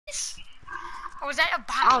Oh, was that a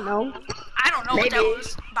body? I don't know. I don't know Maybe. what that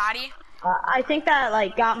was. Body? I think that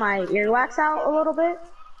like got my earwax out a little bit.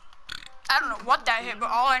 I don't know what that hit, but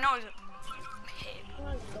all I know is it hit.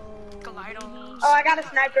 Glidals. Oh, I got a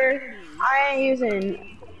sniper. I ain't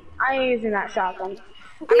using that shotgun.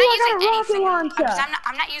 I'm not I using got a rocket anything. launcher.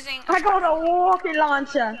 I'm not using. I got a rocket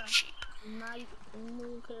launcher.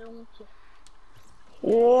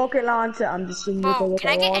 Rocket launcher. I'm just shooting people Bo, with can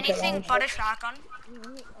a I get rocket anything launcher. but a shotgun?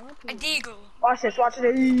 A deagle. Watch this. Watch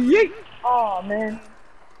this. Yeet. Oh man.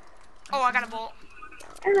 Oh, I got a bolt.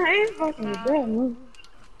 And I ain't fucking dead.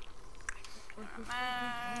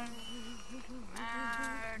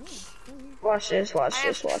 Meds. Watch this. Watch I have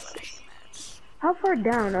this. Watch trash this. meds. How far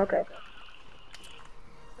down? Okay.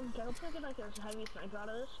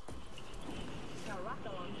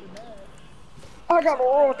 I got a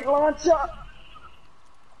rocket launcher.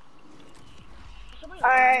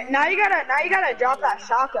 Alright, now you gotta drop that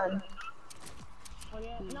shotgun. Oh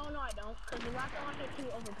yeah, no, I don't, because the rocket launcher is too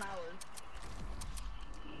overpowered.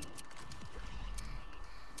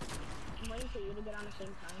 I'm waiting for you to get on the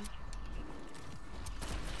same time.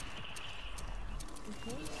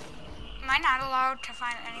 Am I not allowed to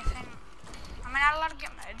find anything? Am I not allowed to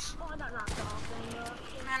get meds? Oh, I got knocked off,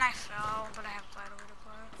 and Man, I fell, but I have vital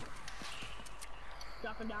report.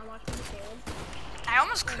 drop it down, watch me get killed. I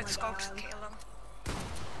almost could scoped Caleb.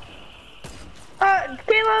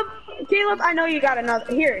 Caleb, I know you got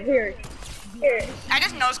another. Here. I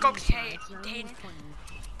just no scoped Hayden.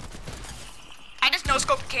 I just no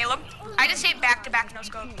scoped Caleb. I just hit back to back no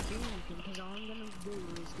scope. No,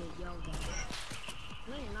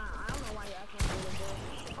 you're not. I don't know why you're acting like a little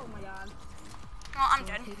boy. Oh my god. Well, I'm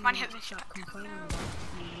dead. One hit me shot.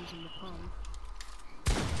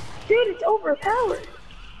 Dude, it's overpowered.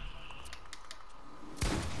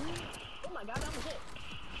 Oh my god, that was it.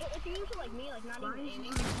 If you use it like me, like not even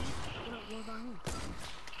aiming.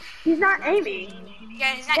 He's not aiming.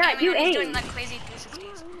 Yeah, he's not Yeah, aiming you when he's aim. doing like crazy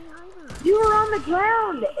 360s. You were on the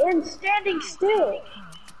ground and standing still.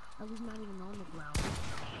 I was not even on the ground.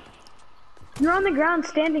 You're on the ground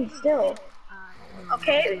standing still.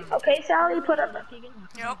 Okay, Sally, put up.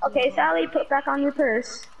 Yep. Okay, Sally, put back on your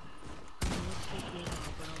purse.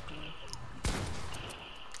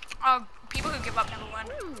 Oh, people who give up never win.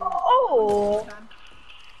 Oh.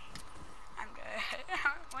 I'm good.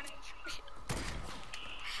 One HP.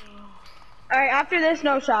 All right, after this,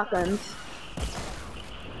 no shotguns.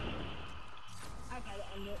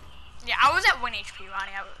 Yeah, I was at 1 HP,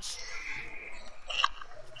 Ronnie. I was.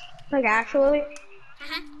 Like actually?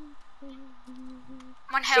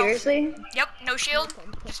 One health. Seriously? Yep, no shield,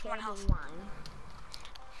 just one health.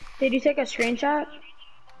 Did you take a screenshot?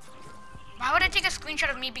 Why would I take a screenshot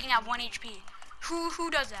of me being at 1 HP? Who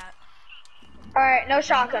does that? All right, no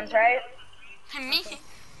shotguns, right? Me?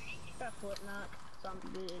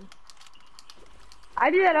 I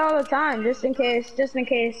do that all the time, just in case,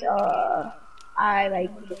 I like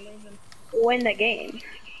win the game.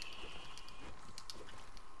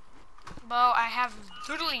 Well, I have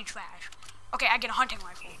literally trash. Okay, I get a hunting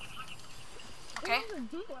rifle. Okay.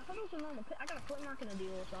 I got a foot mark and a deal,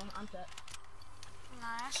 so I'm set.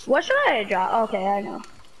 Nice. What should I drop? Okay, I know.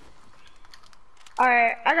 All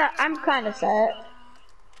right, I'm kind of set.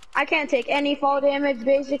 I can't take any fall damage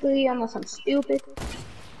basically unless I'm stupid.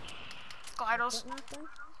 Gliders.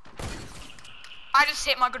 I just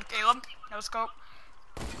hit my good Caleb. No scope.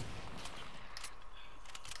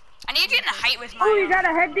 I need to get in height with my. Oh, you got a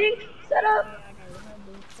head dink set up?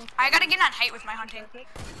 I gotta get on height with my hunting.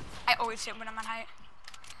 I always hit when I'm on height.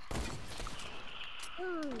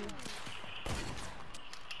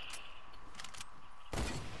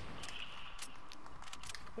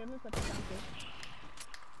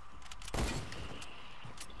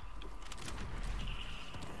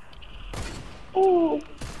 Ooh.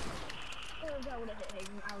 I would have hit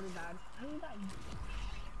Hayden. I would have died. I would have died.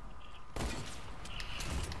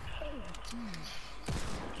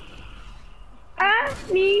 I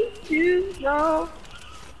need to know,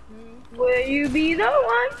 will you be the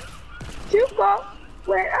one to fall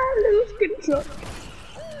when I lose control?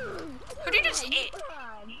 Who did you just hit?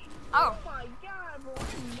 Oh. Oh my god, bro,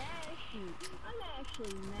 I'm nasty. I'm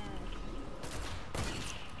actually nasty.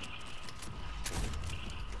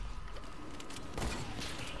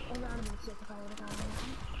 Oh god, I've been sick if I would've gotten him.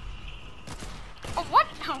 Oh, what?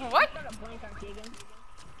 What? I got a blank on Keegan.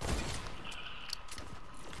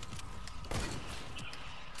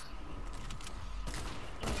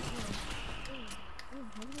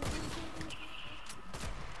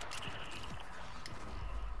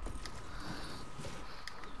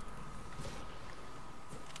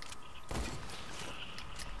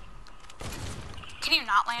 Can you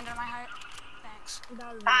not land on my height? thanks.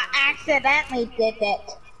 That was I accidentally did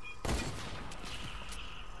it.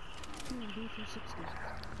 D360.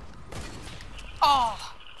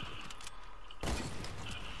 Oh.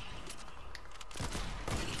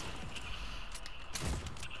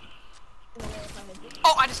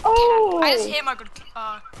 Oh, I just hit my good. Just hit my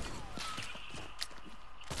good.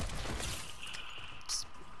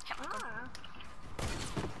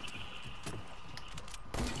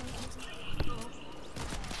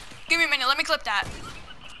 Give me a minute. Let me clip that.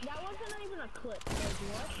 That wasn't even a clip. Like,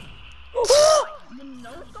 what? The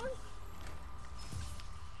no stars